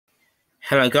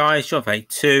Hello guys,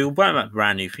 Jove2. Welcome back to a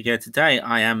brand new video. Today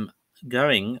I am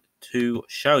going to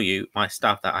show you my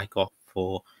stuff that I got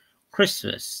for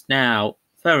Christmas. Now,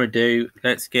 further ado,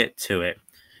 let's get to it.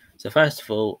 So first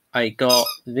of all, I got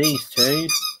these two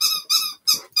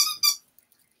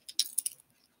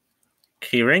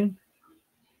keyring,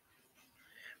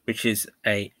 which is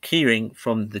a keyring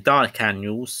from the Dalek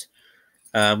Annuals,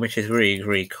 which is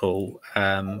really cool.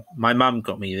 My mum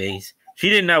got me these. She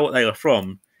didn't know what they were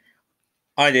from.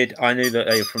 I did. I knew that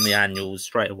they were from the annuals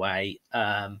straight away.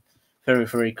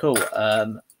 Very cool.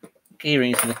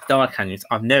 Keyrings from the Dark Annuals.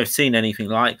 I've never seen anything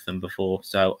like them before,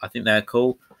 so I think they're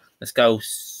cool. Let's go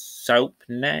soap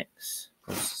next,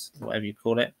 whatever you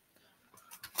call it.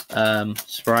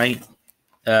 Spray.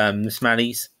 The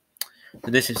Smellies.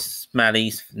 So this is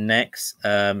Smellies next.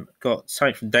 Got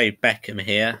something from David Beckham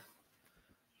here.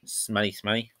 Smelly.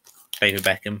 David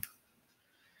Beckham.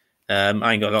 I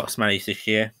ain't got a lot of Smellies this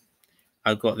year.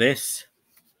 I got this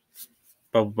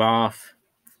bubble bath.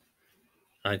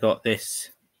 I got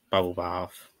this bubble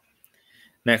bath.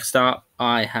 Next up,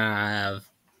 I have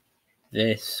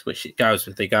this, which it goes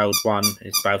with the gold one.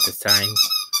 It's both the same.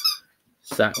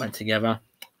 So that went together.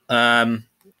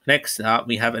 Next up,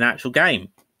 we have an actual game.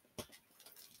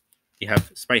 You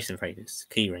have Space Invaders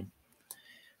keyring.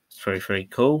 It's very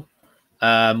cool.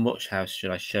 What house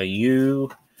should I show you?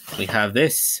 We have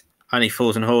this Only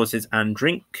Fools and Horses and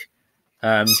Drink.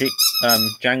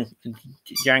 Janka,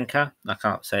 I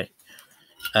can't say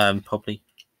it properly.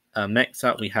 Next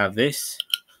up, we have this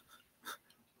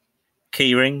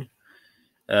keyring.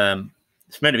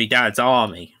 It's meant to be Dad's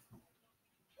Army,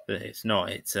 but it's not.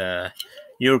 It's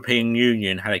European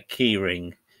Union had a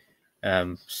keyring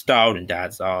styled in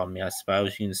Dad's Army, I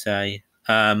suppose you can say.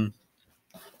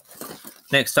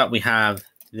 Next up, we have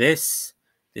this.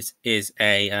 This is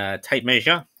a tape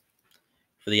measure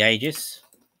for the ages.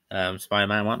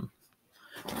 Spider-Man one.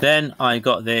 Then I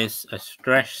got this, a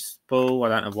stress ball. I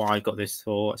don't know why I got this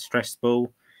for a stress ball.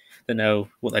 Don't know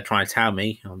what they're trying to tell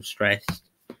me. I'm stressed.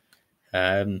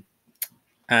 And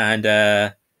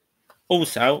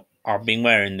also, I've been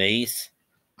wearing these.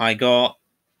 I got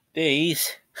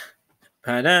these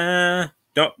Doctor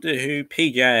Who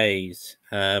PJs.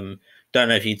 Don't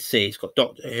know if you'd see. It's got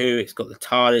Doctor Who. It's got the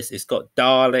TARDIS. It's got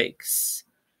Daleks.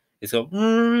 It's got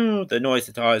the noise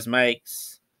the TARDIS makes.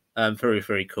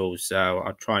 Very cool. So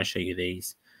I'll try and show you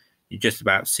these. You just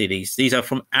about see these. These are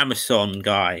from Amazon,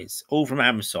 guys. All from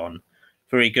Amazon.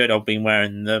 Very good. I've been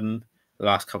wearing them the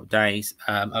last couple of days.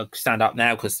 I'll stand up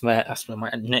now because that's where my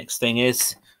next thing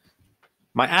is.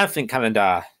 My advent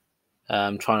calendar.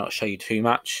 Try not to show you too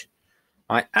much.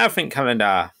 My advent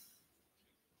calendar.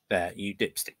 There, you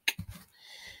dipstick.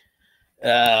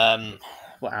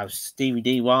 What else?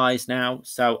 DVD wise now.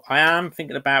 So I am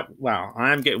thinking about,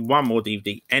 I am getting one more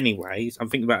DVD anyways.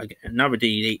 I'm thinking about getting another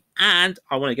DVD, and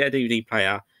I want to get a DVD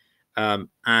player, and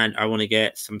I want to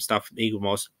get some stuff from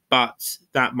Eaglemoss, but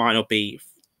that might not be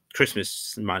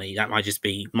Christmas money. That might just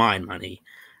be my money,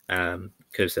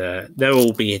 because there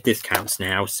will be discounts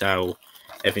now, so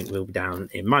everything will be down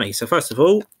in money. So first of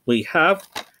all, we have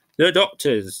The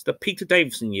Doctors, the Peter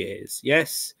Davison years.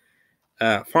 Yes.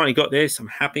 Finally got this. I'm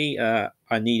happy.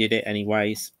 I needed it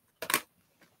anyways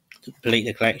to complete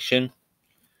the collection.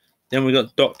 Then we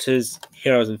got Doctors,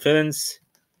 Heroes and Villains.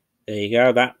 There you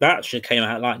go. That should have came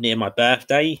out like near my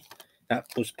birthday. That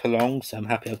was prolonged, so I'm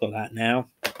happy I've got that now.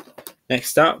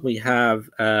 Next up, we have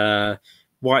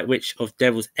White Witch of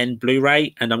Devil's End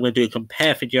Blu-ray, and I'm going to do a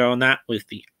compare video on that with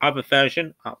the other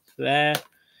version up there.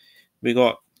 We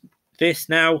got this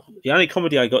now. The only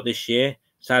comedy I got this year.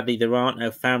 Sadly, there aren't no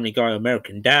Family Guy or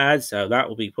American Dad, so that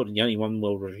will be probably the only one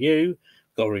we'll review.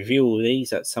 Got to review all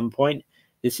these at some point.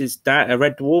 This is a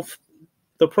Red Dwarf,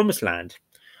 The Promised Land.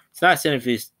 So that's the end of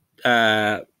his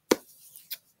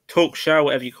talk show,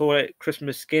 whatever you call it,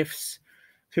 Christmas Gifts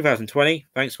 2020.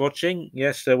 Thanks for watching.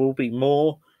 Yes, there will be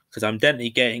more, because I'm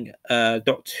definitely getting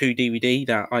Doctor Who DVD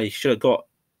that I should have got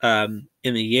in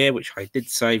the year, which I did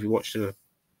say if you watched the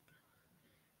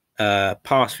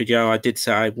past video. I did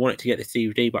say I wanted to get this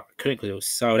DVD, but I couldn't because it was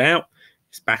sold out.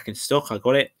 It's back in stock. I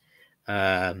got it.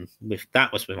 That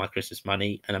was with my Christmas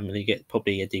money, and I'm going to get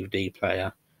probably a DVD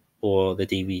player or the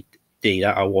DVD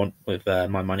that I want with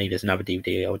my money. There's another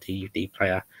DVD or DVD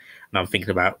player, and I'm thinking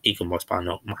about Eaglemoss, but I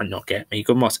might not get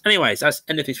Eaglemoss. Anyways, that's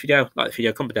the end of this video. Like the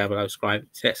video, comment down below, subscribe.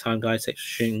 See you next time, guys. Thanks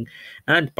for watching, and bye.